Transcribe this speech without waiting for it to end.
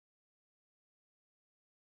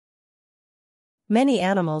Many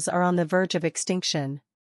animals are on the verge of extinction.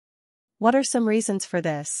 What are some reasons for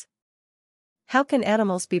this? How can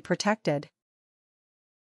animals be protected?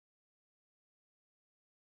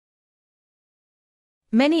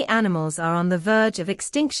 Many animals are on the verge of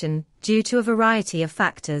extinction due to a variety of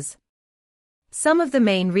factors. Some of the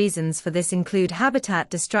main reasons for this include habitat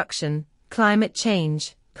destruction, climate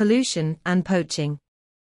change, pollution, and poaching.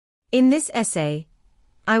 In this essay,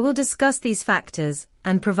 I will discuss these factors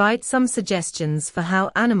and provide some suggestions for how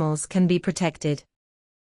animals can be protected.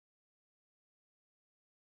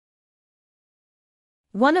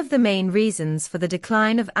 One of the main reasons for the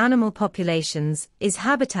decline of animal populations is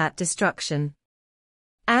habitat destruction.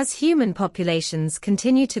 As human populations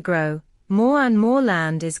continue to grow, more and more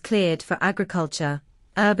land is cleared for agriculture,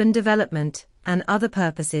 urban development, and other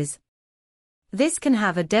purposes. This can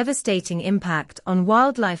have a devastating impact on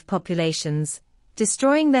wildlife populations,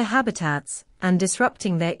 destroying their habitats and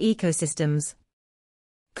disrupting their ecosystems.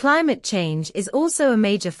 Climate change is also a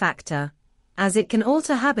major factor, as it can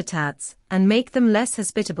alter habitats and make them less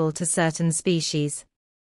hospitable to certain species.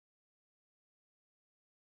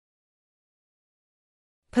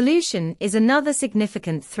 Pollution is another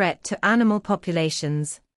significant threat to animal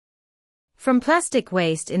populations. From plastic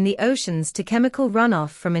waste in the oceans to chemical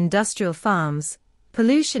runoff from industrial farms,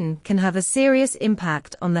 pollution can have a serious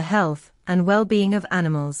impact on the health and well-being of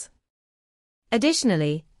animals.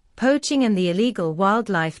 Additionally, poaching and the illegal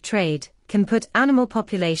wildlife trade can put animal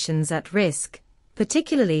populations at risk,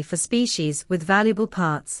 particularly for species with valuable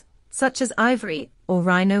parts, such as ivory or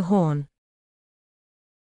rhino horn.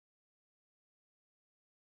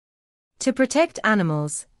 To protect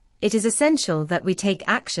animals, it is essential that we take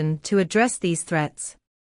action to address these threats.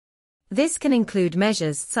 This can include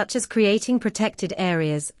measures such as creating protected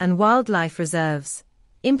areas and wildlife reserves,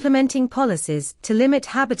 implementing policies to limit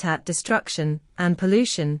habitat destruction and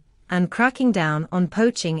pollution, and cracking down on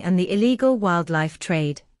poaching and the illegal wildlife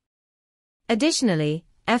trade. Additionally,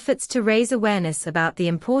 efforts to raise awareness about the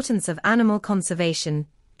importance of animal conservation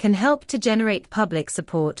can help to generate public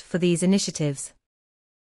support for these initiatives.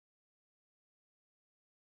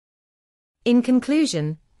 In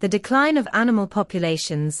conclusion, the decline of animal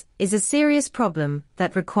populations is a serious problem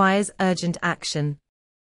that requires urgent action.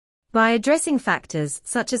 By addressing factors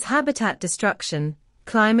such as habitat destruction,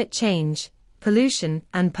 climate change, pollution,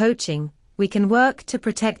 and poaching, we can work to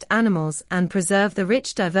protect animals and preserve the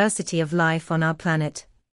rich diversity of life on our planet.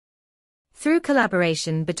 Through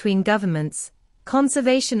collaboration between governments,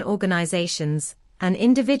 conservation organizations, and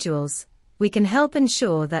individuals, we can help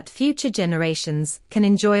ensure that future generations can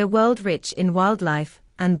enjoy a world rich in wildlife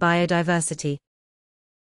and biodiversity.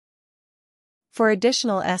 For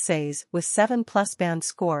additional essays with 7+ band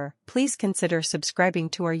score, please consider subscribing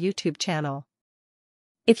to our YouTube channel.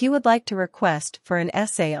 If you would like to request for an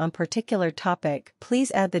essay on particular topic, please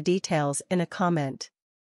add the details in a comment.